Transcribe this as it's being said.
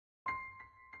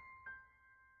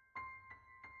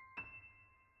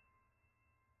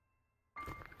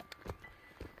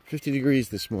50 degrees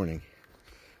this morning.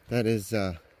 That is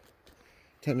 10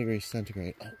 degrees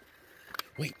centigrade. Oh,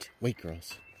 wait,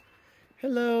 girls.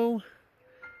 Hello.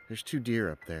 There's 2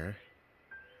 deer up there.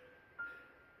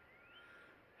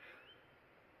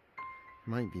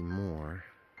 Might be more.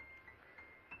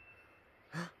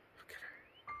 Look at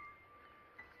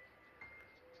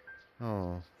her.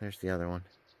 Oh, there's the other one.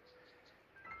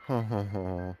 Ho ho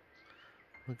ho.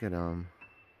 Look at them.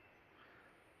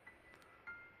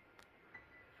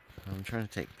 I'm trying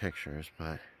to take pictures,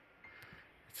 but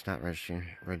it's not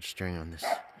registering on this.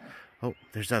 Oh,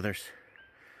 there's others.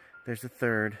 There's a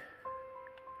third.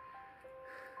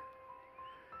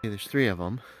 Okay, there's 3 of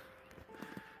them.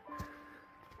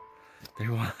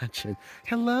 They're watching.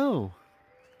 Hello.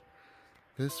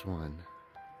 This one.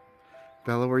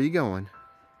 Bella, where are you going?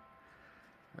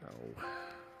 Oh.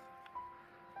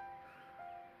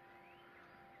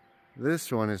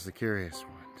 This one is the curious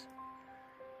one.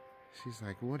 She's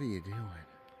like, what are you doing?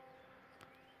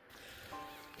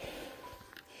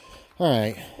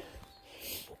 Alright.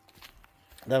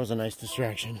 That was a nice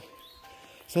distraction.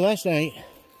 So last night,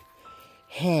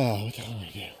 what the hell did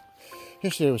I do?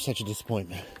 Yesterday was such a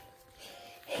disappointment.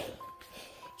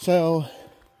 So,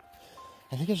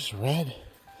 I think I just read.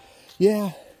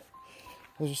 Yeah.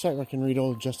 There's a site where I can read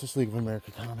old Justice League of America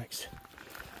comics.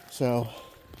 So,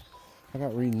 I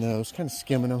got reading those, kind of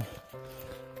skimming them.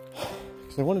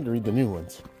 Because I wanted to read the new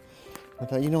ones. I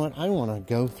thought, you know what, I want to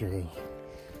go through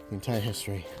the entire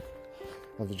history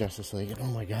of the Justice League. And oh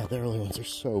my god, the early ones are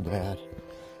so bad.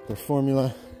 Their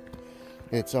formula,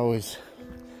 it's always,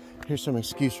 here's some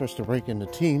excuse for us to break into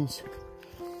teams,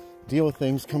 deal with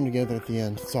things, come together at the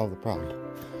end, solve the problem.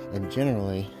 And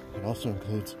generally, it also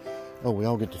includes, oh, we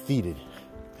all get defeated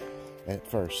at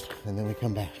first, and then we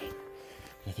come back.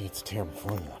 I think it's a terrible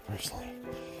formula, personally.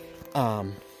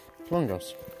 Come on,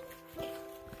 girls.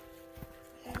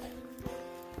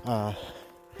 I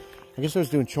guess I was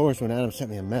doing chores when Adam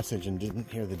sent me a message and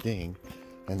didn't hear the ding.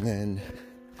 And then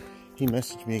he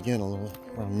messaged me again a little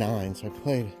around 9. So I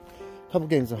played a couple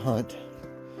games of Hunt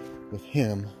with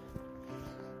him.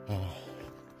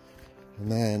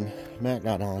 And then Matt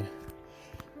got on.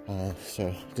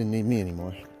 So didn't need me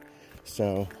anymore.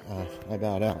 So I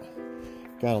bowed out.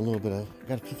 Got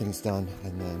a few things done,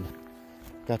 and then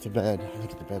got to bed. I didn't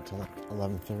get to bed till like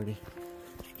 11:30.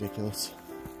 It's ridiculous.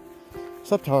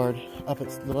 Slept hard, up at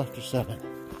a little after 7.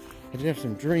 I did have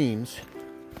some dreams.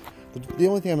 The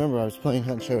only thing I remember, I was playing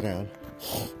Hunt Showdown,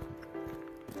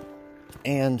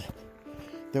 and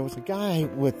there was a guy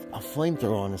with a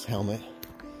flamethrower on his helmet.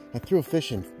 I threw a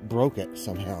fish and broke it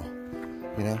somehow,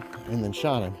 you know, and then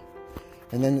shot him.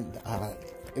 And then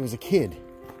it was a kid.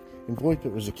 In VoIP,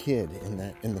 it was a kid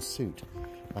in the suit,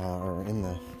 or in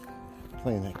the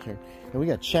playing that character. And we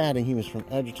got chatting. He was from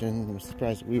Edgerton. I was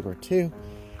surprised that we were too.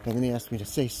 And then he asked me to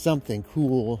say something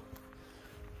cool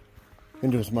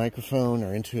into his microphone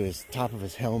or into his top of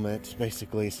his helmet,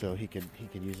 basically, so he could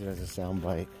use it as a sound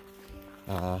bite.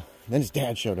 Then his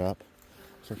dad showed up,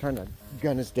 so I'm trying to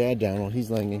gun his dad down while he's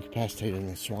laying incapacitated in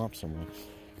the swamp somewhere.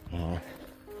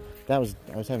 I was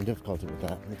having difficulty with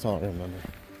that. That's all I remember.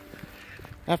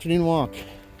 Afternoon walk,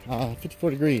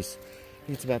 54 degrees. I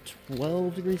think it's about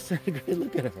 12 degrees centigrade.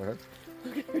 Look at her.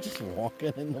 Look at her just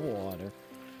walking in the water.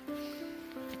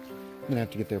 I'm gonna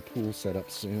have to get their pool set up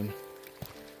soon.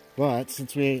 But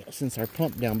since our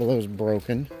pump down below is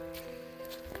broken,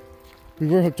 we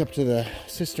were hooked up to the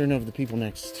cistern of the people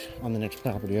on the next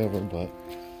property over. But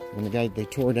when they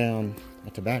tore down a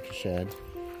tobacco shed,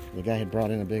 the guy had brought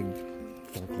in a big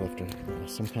forklift or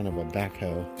some kind of a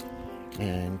backhoe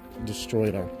and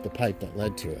destroyed the pipe that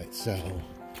led to it. So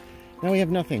now we have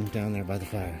nothing down there by the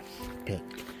fire pit.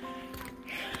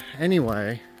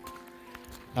 Anyway,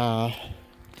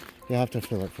 you have to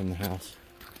fill it from the house.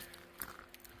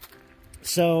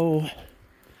 So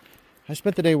I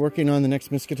spent the day working on the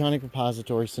next Miskatonic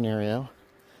repository scenario.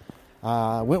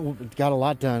 Got a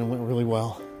lot done. Went really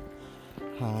well.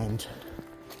 And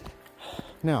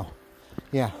no,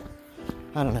 yeah,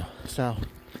 I don't know. So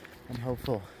I'm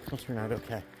hopeful it'll turn out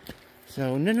okay.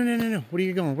 So no. Where are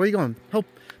you going? Where are you going? Hope,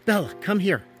 Bella, come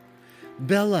here.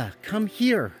 Bella, come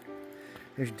here.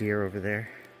 There's deer over there.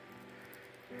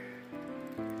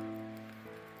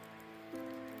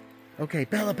 Okay,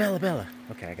 Bella.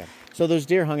 Okay, I got it. So those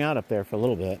deer hung out up there for a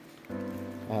little bit.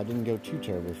 Didn't go too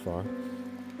terribly far.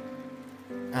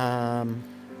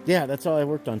 Yeah, that's all I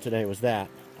worked on today was that.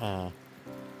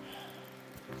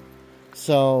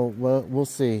 So we'll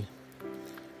see.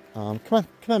 Come on,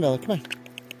 Bella, come on.